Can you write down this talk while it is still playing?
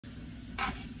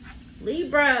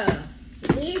Libra,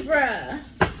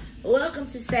 welcome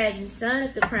to Sag Son,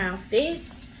 if the crown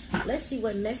fits. Let's see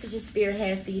what messages Spirit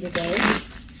have for you today.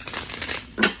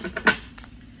 All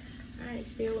right,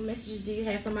 Spirit, what messages do you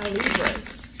have for my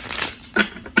Libras?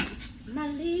 My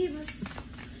Libras.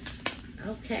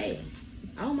 Okay.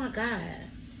 Oh my God.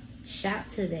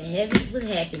 Shout to the heavens with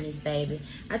happiness, baby.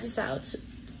 I just saw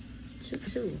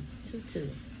two.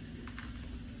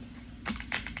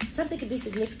 Something could be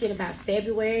significant about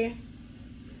February.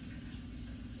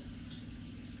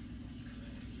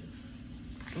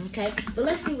 Okay, but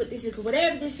let's see what this is.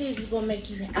 Whatever this is going to make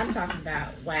you, I'm talking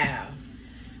about, wow.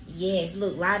 Yes,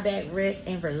 look, lie back, rest,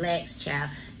 and relax, child.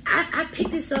 I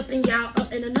picked this up in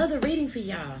another reading for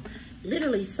y'all.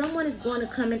 Literally, someone is going to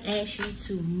come and ask you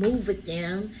to move with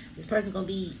them. This person's going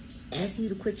to be asking you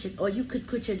to quit your, or you could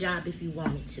quit your job if you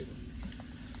wanted to.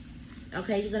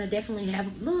 Okay, you're going to definitely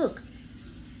have, look,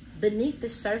 beneath the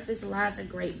surface lies a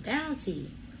great bounty.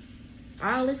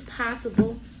 All is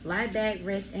possible. Lie back,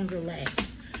 rest, and relax.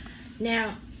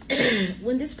 Now,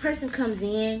 when this person comes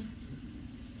in,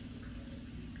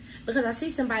 because I see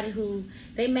somebody who,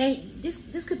 they may,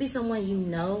 this could be someone you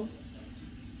know.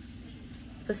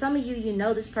 For some of you, you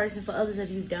know this person. For others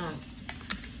of you, don't.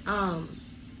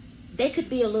 They could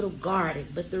be a little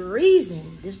guarded. But the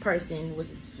reason this person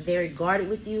was very guarded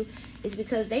with you is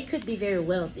because they could be very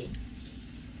wealthy.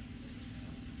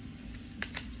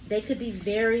 They could be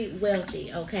very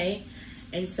wealthy, okay?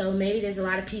 And so maybe there's a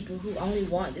lot of people who only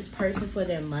want this person for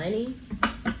their money.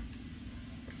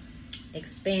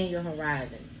 Expand your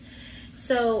horizons.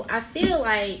 So I feel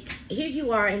like here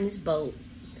you are in this boat,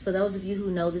 for those of you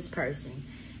who know this person,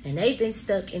 and they've been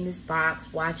stuck in this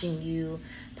box watching you,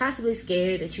 possibly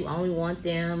scared that you only want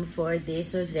them for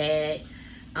this or that,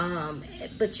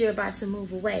 but you're about to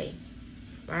move away,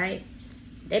 right?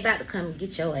 They're about to come and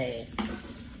get your ass.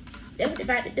 That's what they're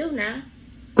about to do now.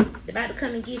 They're about to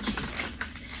come and get you.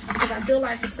 Because I feel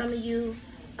like for some of you,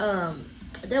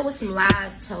 there was some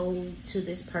lies told to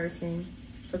this person.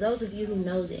 For those of you who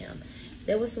know them,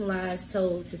 there was some lies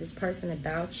told to this person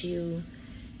about you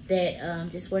that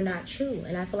just were not true.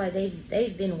 And I feel like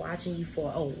they've been watching you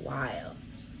for a while.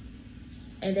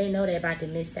 And they know they're about to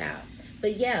miss out.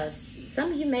 But yes,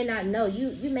 some of you may not know.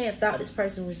 You may have thought this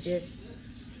person was just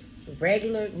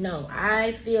regular. No,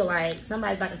 I feel like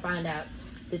somebody's about to find out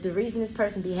that the reason this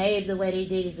person behaved the way they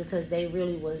did is because they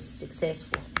really was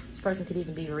successful. This person could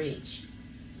even be rich.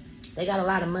 They got a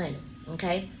lot of money,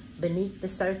 okay? Beneath the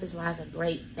surface lies a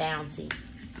great bounty.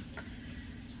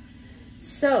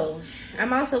 So,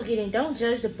 I'm also getting, don't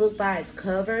judge the book by its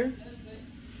cover.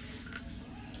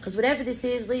 Because whatever this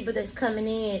is, Libra, that's coming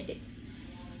in,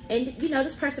 and you know,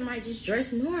 this person might just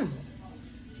dress normal.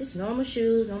 Just normal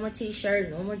shoes, normal t-shirt,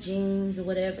 normal jeans or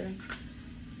whatever.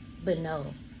 But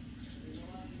no.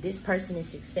 This person is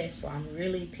successful. I'm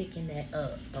really picking that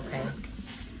up, okay?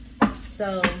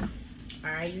 So, all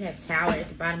right, you have Tower at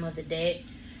the bottom of the deck.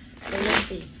 So let's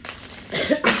see.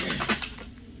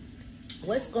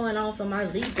 What's going on for my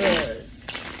Libras?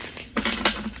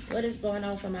 What is going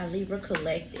on for my Libra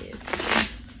collective?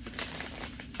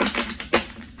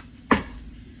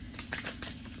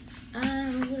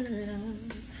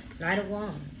 Knight of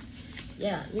Wands.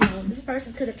 Yeah, you know, this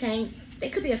person could have came, they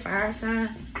could be a fire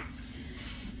sign.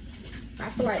 I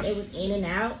feel like they was in and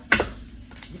out.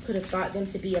 You could have thought them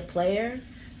to be a player.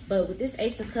 But with this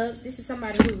Ace of Cups, this is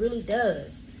somebody who really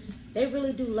does. They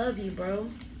really do love you,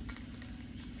 bro.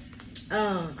 I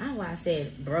don't know why I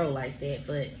said bro like that,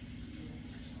 but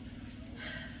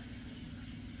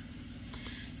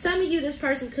some of you, this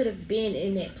person could have been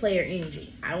in that player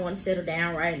energy. I don't want to settle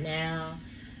down right now.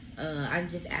 I'm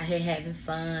just out here having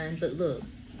fun. But look,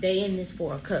 they in this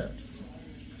Four of Cups.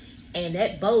 And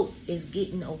that boat is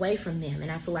getting away from them.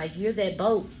 And I feel like you're that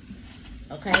boat.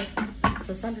 Okay?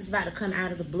 So something's about to come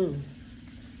out of the blue.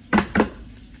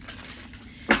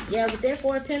 Yeah, with their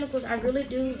Four of Pentacles, I really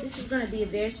do. This is going to be a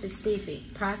very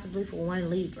specific, possibly for one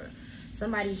Libra.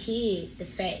 Somebody hid the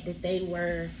fact that they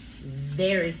were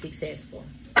very successful.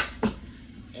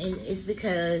 And it's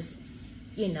because,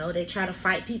 you know, they try to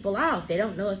fight people off. They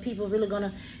don't know if people are really going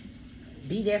to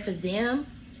be there for them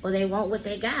or they want what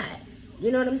they got. You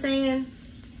know what I'm saying?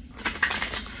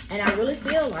 And I really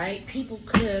feel like people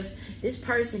could have, this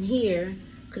person here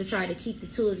could have tried to keep the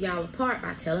two of y'all apart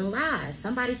by telling lies.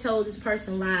 Somebody told this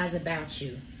person lies about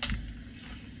you.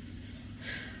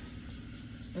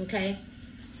 Okay?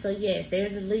 So yes,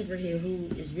 there's a Libra here who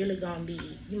is really going to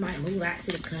be, you might move out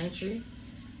to the country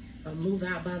or move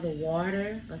out by the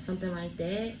water or something like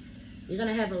that. You're going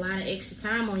to have a lot of extra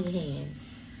time on your hands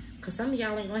because some of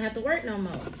y'all ain't going to have to work no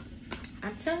more.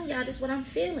 I'm telling y'all, this is what I'm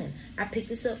feeling. I picked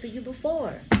this up for you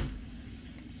before.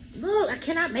 Look, I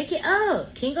cannot make it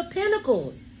up. King of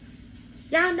Pentacles.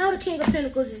 Y'all know the King of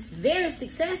Pentacles is very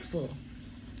successful.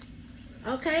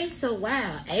 Okay, so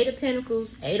wow. 8 of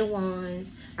Pentacles, 8 of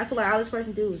Wands. I feel like all this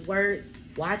person do is work,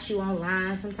 watch you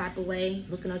online some type of way,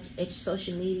 looking at your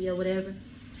social media or whatever.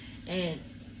 And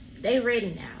they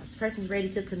ready now. This person's ready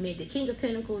to commit. The King of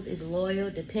Pentacles is loyal,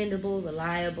 dependable,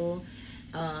 reliable.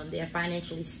 They're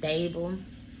financially stable.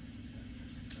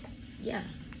 Yeah.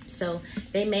 So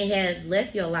they may have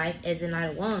left your life as a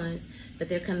Knight of Wands, but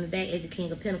they're coming back as a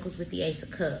King of Pentacles with the Ace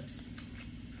of Cups.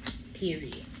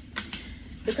 Period.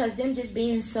 Because them just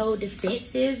being so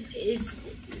defensive,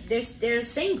 they're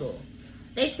single.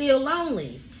 They still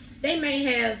lonely. They may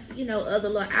have, you know, other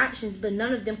little options, but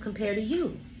none of them compare to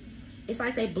you. It's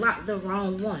like they blocked the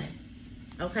wrong one.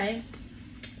 Okay?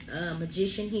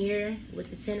 Magician here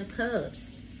with the 10 of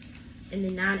Cups. And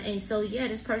the 9, and so yeah,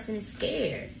 this person is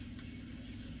scared.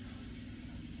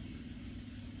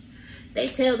 They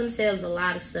tell themselves a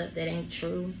lot of stuff that ain't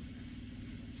true.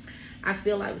 I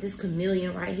feel like with this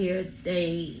chameleon right here,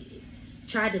 they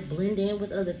tried to blend in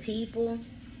with other people.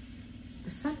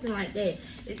 Something like that.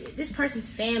 This person's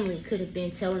family could have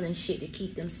been telling them shit to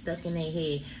keep them stuck in their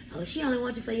head. Oh, she only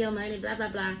wants you for your money, blah, blah,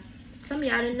 blah. Some of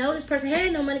y'all didn't know this person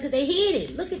had no money because they hid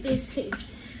it. Look at this.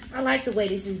 I like the way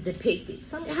this is depicted.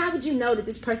 How would you know that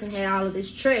this person had all of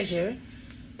this treasure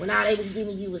when all they was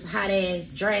giving you was hot-ass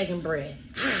dragon breath?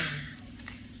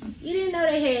 You didn't know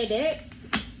they had that.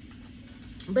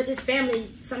 But this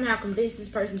family somehow convinced this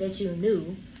person that you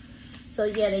knew. So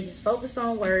yeah, they just focused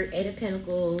on work, 8 of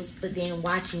Pentacles, but then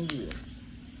watching you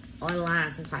online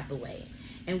some type of way.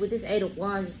 And with this 8 of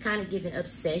Wands, it's kind of giving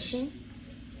obsession.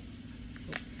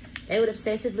 They would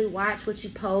obsessively watch what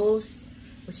you post,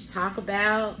 what you talk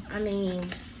about. I mean,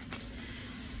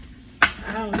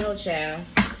 I don't know, child.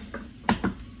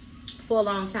 For a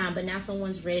long time, but now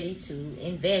someone's ready to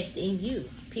invest in you,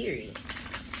 period.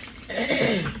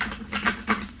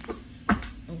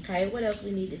 Okay, what else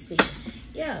we need to see?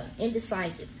 Yeah,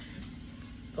 indecisive.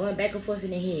 Going back and forth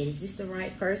in the head. Is this the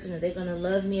right person? Are they going to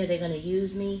love me? Are they going to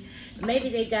use me? Maybe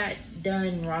they got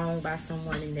done wrong by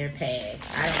someone in their past.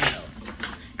 I don't know.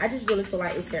 I just really feel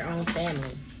like it's their own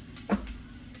family.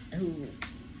 Who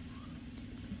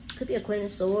could be a Queen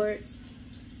of Swords.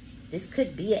 This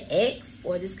could be an ex,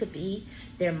 or this could be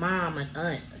their mom, an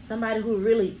aunt. Somebody who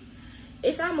really...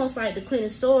 It's almost like the Queen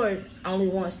of Swords only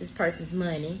wants this person's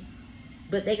money,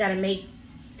 but they got to make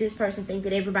this person think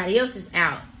that everybody else is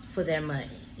out for their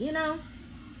money. You know?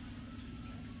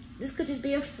 This could just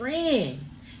be a friend.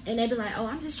 And they be like, oh,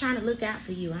 I'm just trying to look out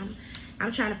for you.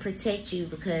 I'm trying to protect you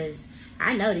because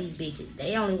I know these bitches.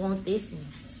 They only want this, and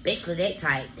especially that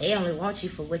type. They only want you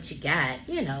for what you got.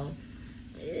 You know?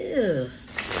 Ew.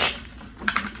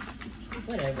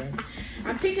 Whatever.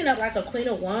 I'm picking up like a Queen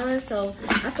of Wands, so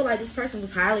I feel like this person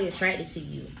was highly attracted to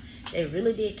you. They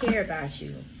really did care about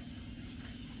you.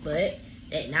 But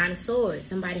that 9 of Swords,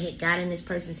 somebody had got in this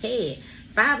person's head.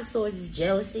 5 of Swords is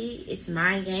jealousy. It's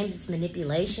mind games. It's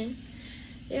manipulation.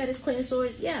 Yeah, this Queen of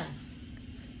Swords, yeah.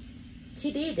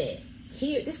 She did that.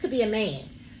 Here, this could be a man.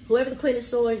 Whoever the Queen of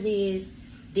Swords is,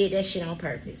 did that shit on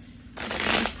purpose.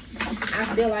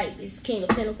 I feel like this King of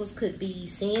Pentacles could be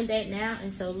seeing that now.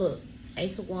 And so, look,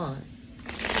 Ace of Wands.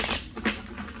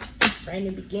 Brand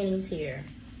new beginnings here.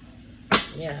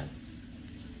 Yeah.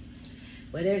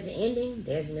 Where there's an ending,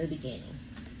 there's a new beginning.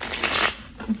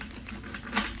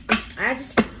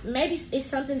 Maybe it's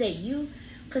something that you,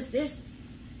 because there's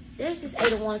this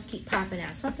 8 of Wands keep popping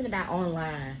out. Something about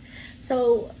online.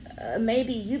 So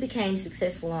maybe you became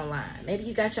successful online. Maybe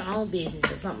you got your own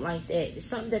business or something like that. It's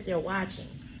something that they're watching.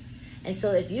 And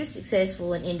so if you're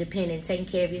successful and independent, taking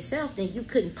care of yourself, then you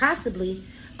couldn't possibly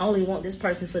only want this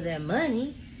person for their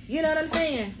money. You know what I'm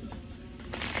saying?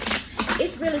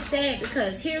 It's really sad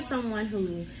because here's someone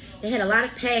who, they had a lot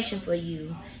of passion for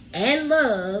you and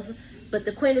love, but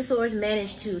the Queen of Swords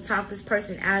managed to talk this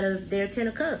person out of their 10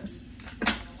 of Cups.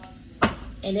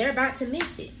 And they're about to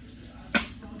miss it.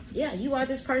 Yeah, you are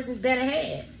this person's better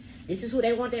half. This is who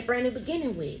they want that brand new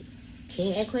beginning with.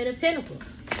 King and Queen of Pentacles.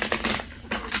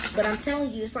 But I'm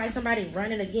telling you, it's like somebody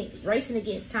racing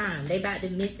against time. They about to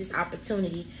miss this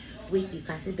opportunity with you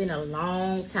because it's been a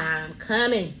long time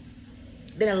coming.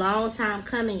 It's been a long time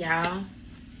coming, y'all.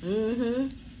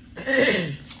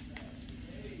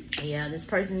 Yeah, this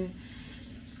person,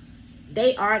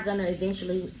 they are going to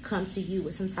eventually come to you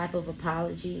with some type of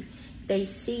apology. They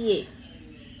see it.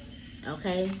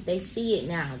 Okay? They see it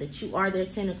now that you are their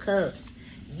 10 of Cups.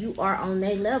 You are on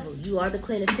their level. You are the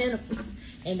Queen of Pentacles.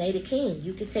 And they the king.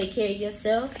 You can take care of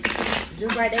yourself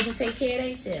just like they can take care of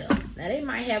themselves. Now, they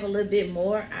might have a little bit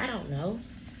more. I don't know.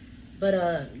 But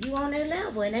you on their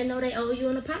level, and they know they owe you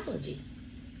an apology.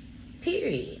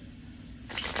 Period.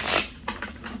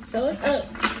 So it's up.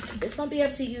 It's going to be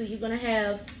up to you. You're going to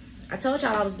have... I told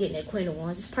y'all I was getting that Queen of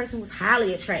Wands. This person was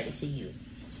highly attracted to you.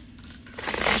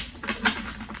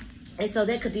 And so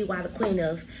that could be why the Queen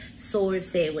of Swords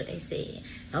said what they said.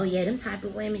 Oh, yeah, them type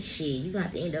of women, shit. You're going to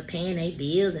have to end up paying their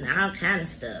bills and all kind of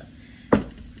stuff.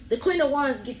 The Queen of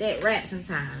Wands get that rap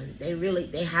sometimes.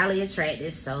 They highly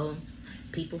attractive, so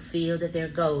people feel that they're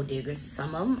gold diggers.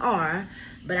 Some of them are,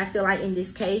 but I feel like in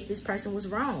this case, this person was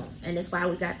wrong. And that's why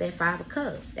we got that 5 of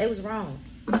Cups. They was wrong.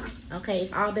 Okay,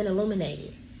 it's all been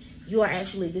illuminated. You are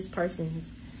actually this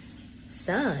person's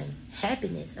sun,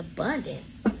 happiness,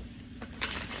 abundance.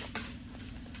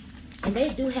 And they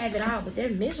do have it all, but they're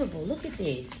miserable. Look at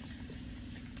this.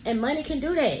 And money can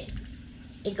do that.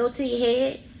 It go to your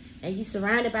head, and you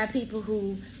surrounded by people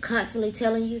who constantly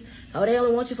telling you, oh, they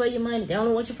only want you for your money. They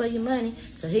only want you for your money.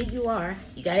 So here you are.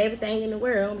 You got everything in the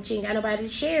world, but you ain't got nobody to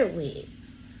share it with.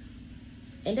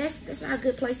 And that's not a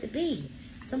good place to be.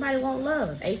 Somebody want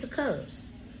love. Ace of Cups.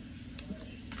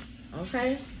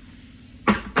 Okay?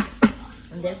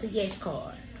 And that's a yes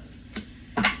card.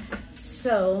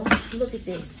 So, look at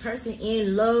this. Person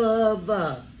in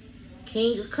love.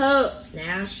 King of Cups.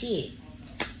 Now, shit.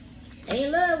 They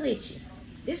in love with you.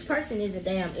 This person is a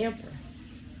damn emperor.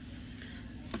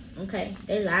 Okay?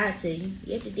 They lied to you.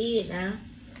 You have to do it now.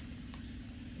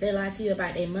 They lied to you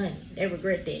about their money. They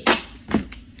regret that.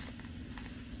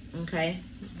 Okay?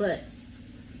 But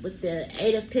with the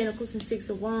 8 of Pentacles and 6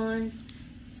 of Wands,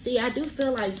 see, I do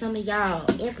feel like some of y'all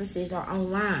empresses are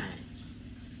online.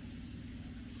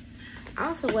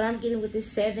 Also, what I'm getting with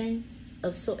this 7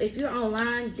 of Swords, if you're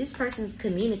online, this person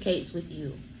communicates with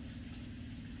you.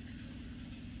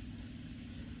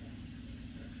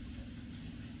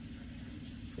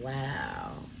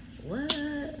 Wow. What?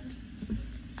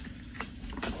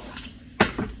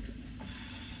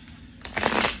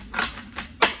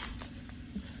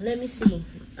 Let me see.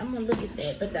 I'm going to look at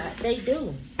that. But they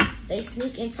do. They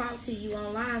sneak and talk to you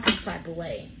online some type of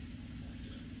way.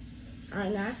 All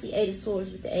right, now I see 8 of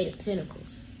Swords with the 8 of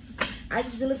Pentacles. I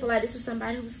just really feel like this was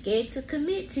somebody who was scared to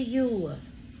commit to you.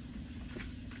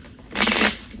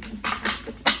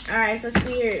 All right, so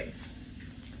Spirit.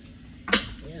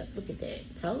 Yep, look at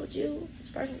that. Told you. This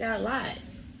person got a lot.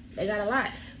 They got a lot.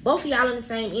 Both of y'all in the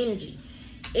same energy.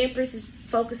 Empress is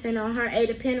focusing on her 8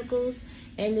 of Pentacles,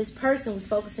 and this person was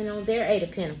focusing on their 8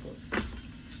 of Pentacles.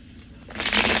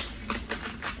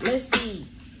 Let's see.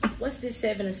 What's this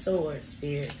 7 of Swords,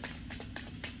 Spirit?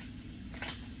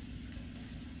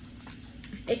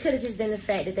 It could have just been the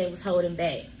fact that they was holding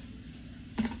back.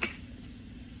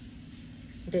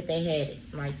 That they had it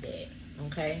like that.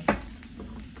 Okay?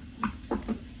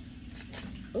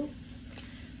 Ooh.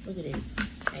 Look at this.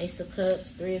 Ace of Cups,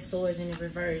 3 of Swords in the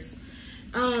reverse.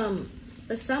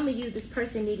 For some of you, this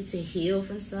person needed to heal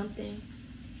from something.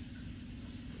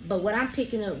 But what I'm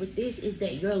picking up with this is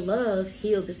that your love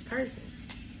healed this person.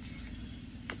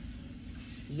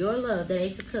 Your love, the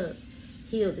Ace of Cups,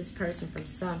 healed this person from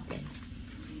something.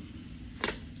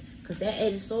 Because that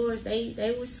 8 of Swords,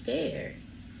 they were scared.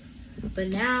 But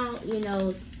now, you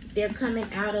know, they're coming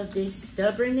out of this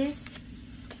stubbornness.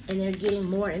 And they're getting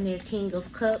more in their King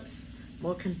of Cups.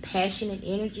 More compassionate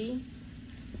energy.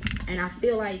 And I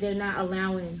feel like they're not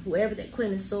allowing whoever that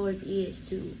Queen of Swords is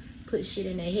to put shit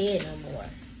in their head no more.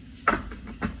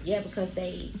 Yeah, because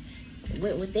they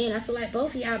went within. I feel like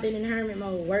both of y'all been in hermit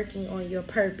mode working on your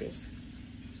purpose.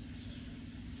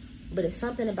 But it's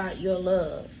something about your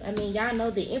love. I mean, y'all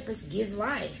know the Empress gives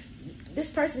life. This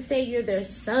person said you're their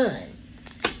sun.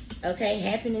 Okay,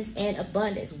 happiness and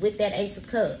abundance with that Ace of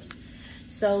Cups.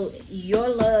 So your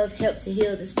love helped to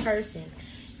heal this person.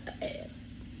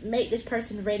 Make this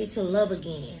person ready to love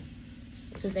again.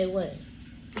 Because they wasn't.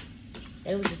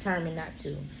 They was determined not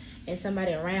to. And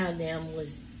somebody around them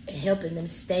was helping them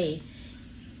stay.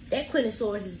 That Queen of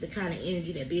Swords is the kind of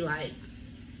energy that be like,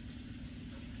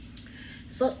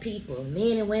 fuck people.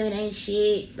 Men and women ain't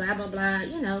shit. Blah, blah, blah.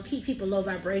 You know, keep people low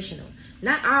vibrational.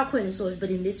 Not all Queen of Swords, but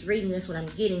in this reading, that's what I'm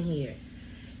getting here.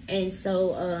 And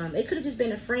so, it could have just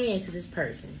been a friend to this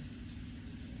person.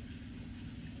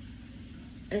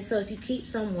 And so, if you keep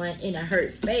someone in a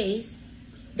hurt space,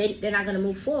 they're not going to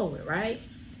move forward, right?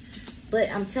 But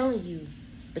I'm telling you,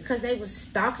 because they was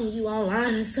stalking you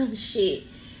online or some shit,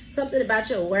 something about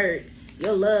your work,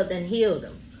 your love done healed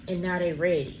them. And now they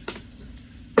ready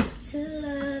to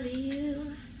love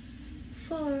you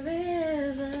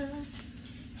forever.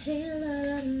 Hey,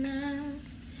 love now.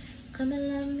 Come and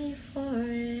love me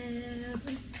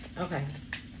forever. Okay.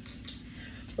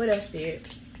 What else, Spirit?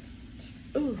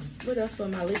 Ooh, what else for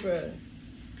my Libra?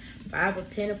 Five of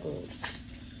Pentacles.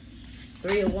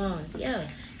 Three of Wands. Yeah.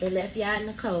 They left you out in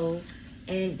the cold.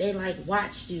 And they like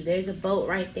watched you. There's a boat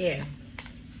right there.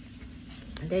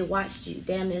 And they watched you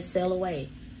damn near sail away.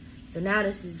 So now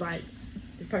this is like,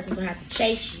 this person's gonna have to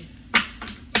chase you.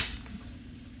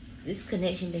 This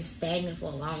connection been stagnant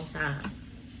for a long time.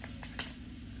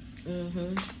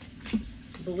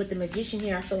 But with the Magician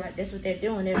here, I feel like that's what they're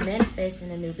doing. They're manifesting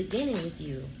a new beginning with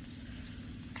you.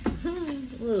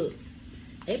 Look,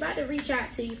 they about to reach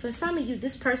out to you. For some of you,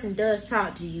 this person does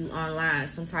talk to you online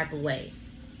some type of way.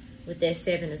 With that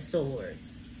Seven of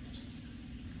Swords.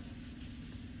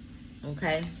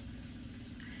 Okay.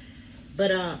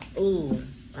 But, ooh,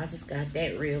 I just got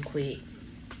that real quick.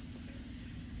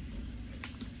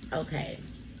 Okay.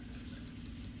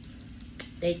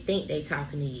 They think they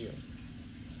talking to you.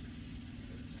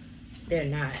 They're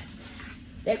not.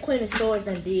 That Queen of Swords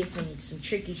done did some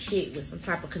tricky shit with some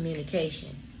type of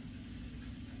communication.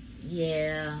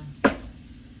 Yeah.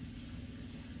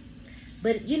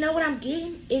 But you know what I'm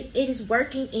getting? It is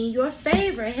working in your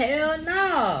favor. Hell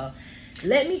no.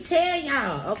 Let me tell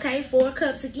y'all, okay? Four of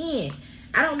Cups again.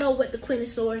 I don't know what the Queen of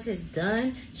Swords has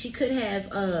done. She could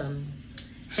have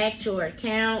hacked your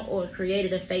account or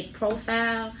created a fake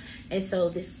profile. And so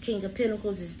this King of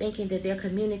Pentacles is thinking that they're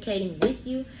communicating with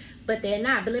you. But they're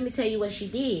not. But let me tell you what she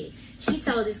did. She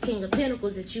told this King of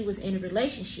Pentacles that you was in a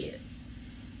relationship.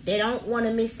 They don't want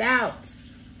to miss out.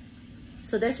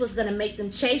 So that's what's going to make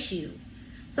them chase you.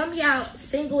 Some of y'all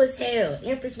single as hell.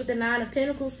 Empress with the Nine of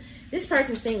Pentacles. This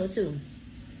person's single too.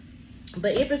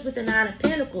 But Empress with the Nine of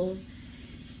Pentacles,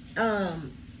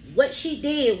 what she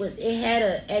did was it had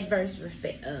an adverse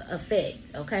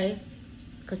effect, okay?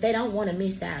 Because they don't want to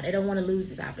miss out. They don't want to lose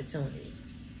this opportunity.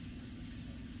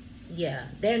 Yeah,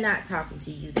 they're not talking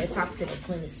to you. They're talking to the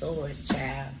Queen of Swords,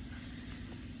 child.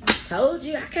 I told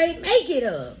you, I can't make it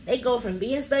up. They go from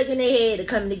being stuck in their head to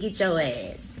coming to get your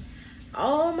ass.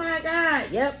 Oh, my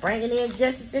God. Yep, bringing in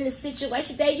justice in the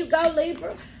situation. There you go,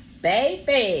 Libra.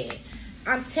 Baby.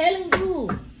 I'm telling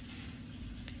you.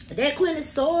 That Queen of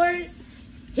Swords,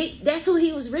 that's who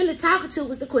he was really talking to,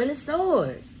 was the Queen of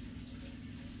Swords.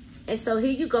 And so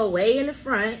here you go way in the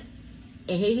front.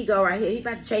 And here he go right here. He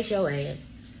about to chase your ass.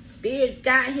 Spirit's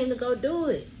got him to go do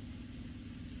it.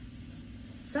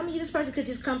 Some of you, this person could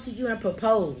just come to you and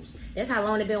propose. That's how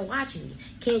long they've been watching you.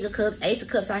 King of Cups, Ace of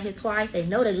Cups out here twice. They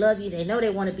know they love you. They know they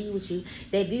want to be with you.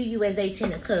 They view you as they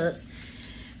 10 of Cups.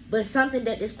 But something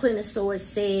that this Queen of Swords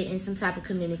said in some type of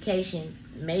communication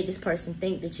made this person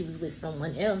think that you was with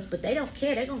someone else. But they don't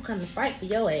care. They're going to come and fight for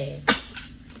your ass.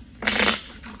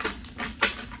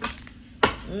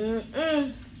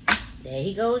 There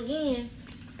he go again.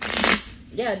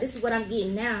 Yeah, this is what I'm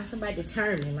getting now. Somebody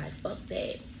determined, like, fuck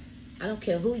that. I don't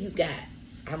care who you got.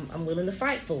 I'm willing to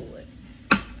fight for it.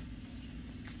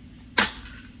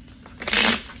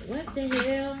 What the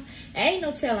hell? Ain't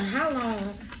no telling how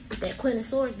long that Queen of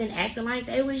Swords been acting like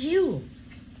they was you.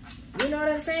 You know what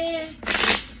I'm saying?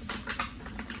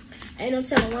 Ain't no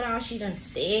telling what all she done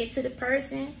said to the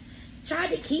person.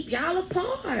 Tried to keep y'all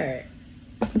apart.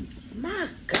 My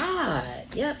God.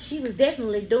 Yep, she was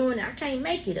definitely doing it. I can't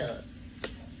make it up.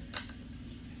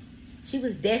 She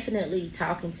was definitely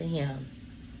talking to him.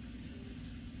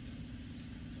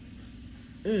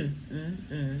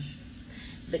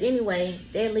 But anyway,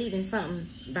 they're leaving something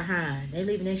behind. They're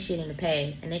leaving that shit in the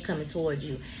past, and they're coming towards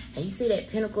you. And you see that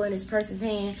pentacle in this person's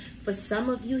hand? For some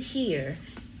of you here,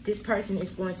 this person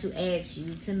is going to ask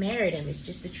you to marry them. It's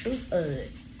just the truth of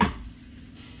it.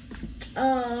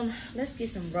 Let's get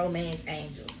some romance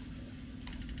angels.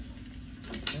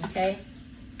 Okay.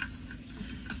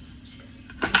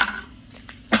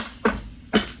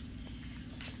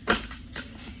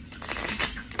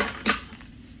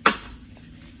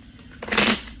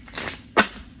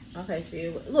 Okay,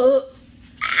 Spirit. Look.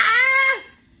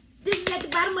 This is at the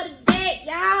bottom of the deck,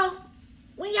 y'all.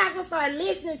 When y'all gonna start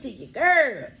listening to your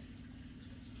girl?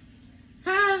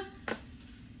 Huh?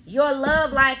 Your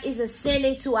love life is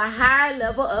ascending to a higher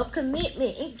level of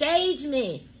commitment,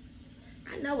 engagement.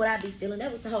 I know what I be feeling.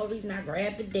 That was the whole reason I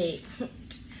grabbed the deck.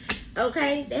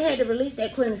 Okay? They had to release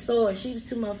that Queen of Swords. She was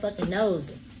too motherfucking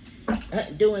nosy.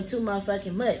 Doing too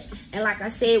motherfucking much. And like I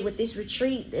said, with this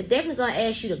retreat, they're definitely going to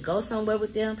ask you to go somewhere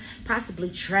with them. Possibly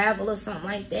travel or something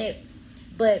like that.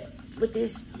 But with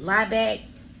this lie back,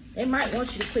 they might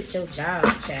want you to quit your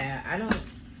job, child. I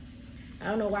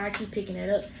don't know why I keep picking it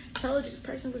up. Told you this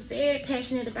person was very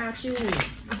passionate about you.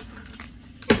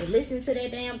 You're listening to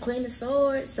that damn Queen of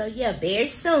Swords. So yeah, very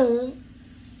soon.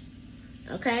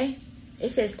 Okay?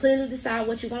 It says clearly decide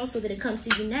what you want so that it comes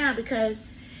to you now, because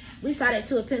We saw that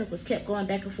Two of Pentacles kept going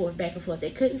back and forth, back and forth.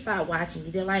 They couldn't stop watching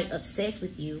you. They're like obsessed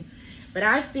with you. But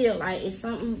I feel like it's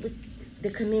something with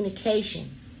the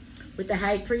communication with the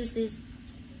High Priestess.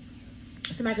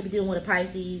 Somebody could be dealing with a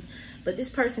Pisces, but this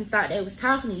person thought they was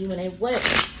talking to you when they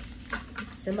wasn't.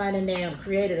 Somebody now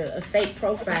created a fake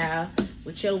profile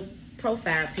with your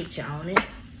profile picture on it.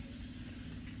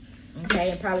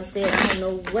 Okay, and probably said, I don't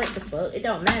know what the fuck. It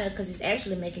don't matter because it's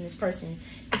actually making this person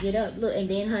get up. Look, and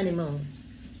then honeymoon.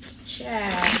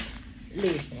 Child,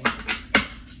 listen.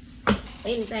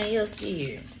 Anything else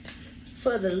here?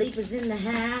 For the Libras in the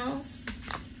house.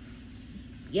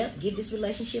 Yep, give this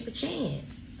relationship a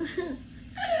chance.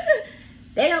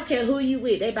 They don't care who you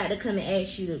with. They about to come and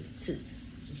ask you to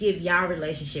give y'all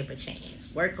relationship a chance.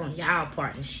 Work on y'all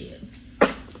partnership.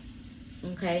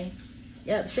 Okay?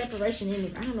 Yep, separation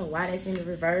in the, I don't know why that's in the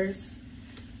reverse,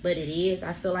 but it is.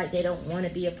 I feel like they don't want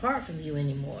to be apart from you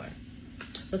anymore.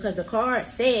 Because the card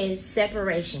says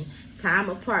separation. Time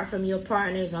apart from your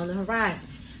partner is on the horizon.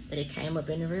 But it came up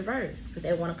in the reverse. Because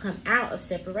they want to come out of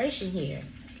separation here.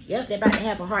 Yep, they're about to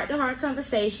have a heart-to-heart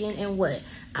conversation and what?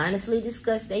 Honestly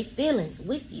discuss their feelings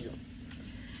with you.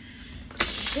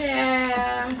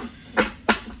 Child.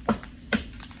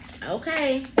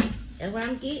 Okay. That's what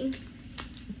I'm getting.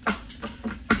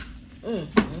 All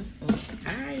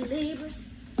right,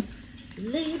 Libras.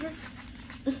 Libras.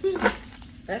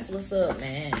 That's what's up,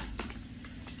 man.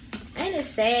 Ain't it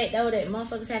sad, though, that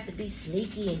motherfuckers have to be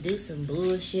sneaky and do some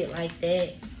bullshit like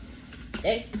that?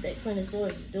 That's what that Queen of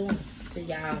Swords is doing to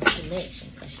y'all's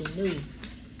connection, because she knew.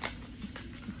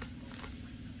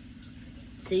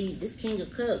 See, this King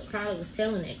of Cups probably was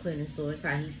telling that Queen of Swords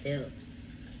how he felt.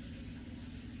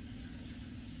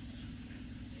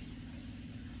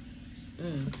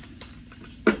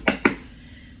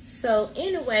 So,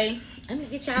 anyway, I'm going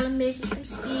to get y'all a message from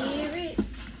Spirit.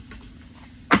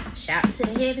 Shout to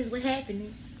the heavens with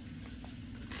happiness.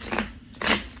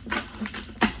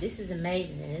 This is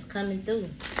amazing, and it's coming through.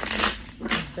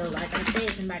 And so, like I said,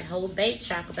 somebody whole base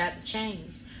shock about to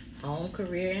change. Home,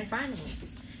 career, and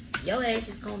finances. Your ass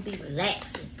is going to be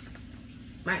relaxing.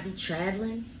 Might be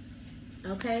traveling.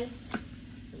 Okay?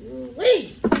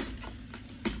 Ooh-wee.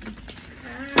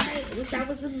 Alright. Wish I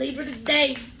was a Libra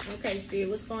today. Okay, Spirit,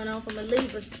 what's going on for my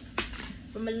Libras?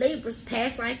 For my Libras,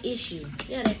 past life issue.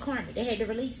 Yeah, that karmic. They had to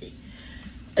release it.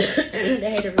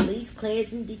 They had to release,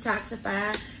 cleanse, and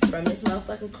detoxify from this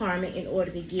motherfucking karmic in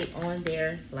order to get on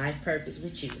their life purpose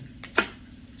with you.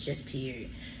 Just period.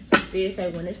 So Spirit say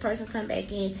when this person come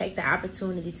back in, take the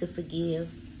opportunity to forgive.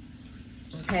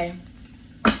 Okay?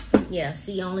 Yeah,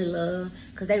 see only love.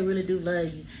 Because they really do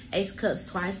love you. Ace of Cups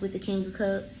twice with the King of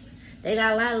Cups. They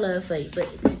got a lot of love for you.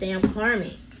 But this damn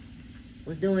karmic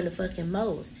was doing the fucking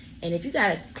most. And if you got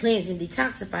to cleanse and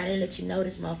detoxify, they let you know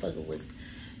this motherfucker was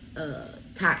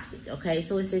toxic. Okay?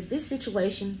 So it says this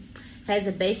situation has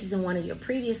a basis in one of your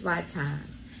previous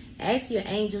lifetimes. Ask your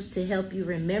angels to help you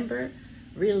remember,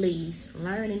 release,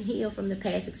 learn, and heal from the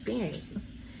past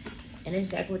experiences. And that's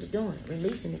exactly what they're doing.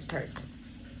 Releasing this person.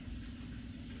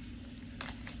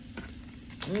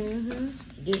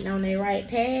 Getting on their right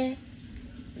path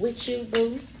with you,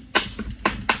 boo.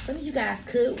 Some of you guys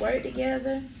could work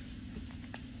together.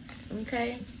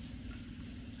 Okay?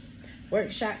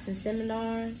 Workshops and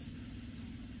seminars.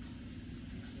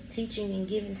 Teaching and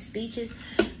giving speeches.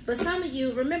 For some of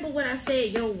you, remember what I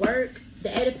said, your work,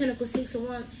 the Eight of Pentacles, Six of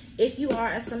Wands. If you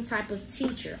are some type of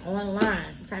teacher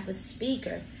online, some type of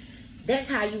speaker, that's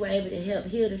how you were able to help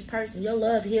heal this person. Your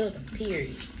love healed them,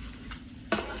 period.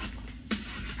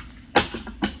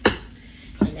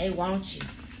 And they want you.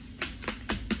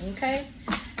 Okay?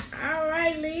 All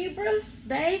right, Libras,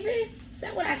 baby.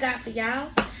 That's what I got for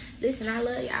y'all. Listen, I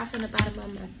love y'all from the bottom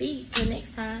of my feet. Till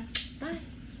next time. Bye.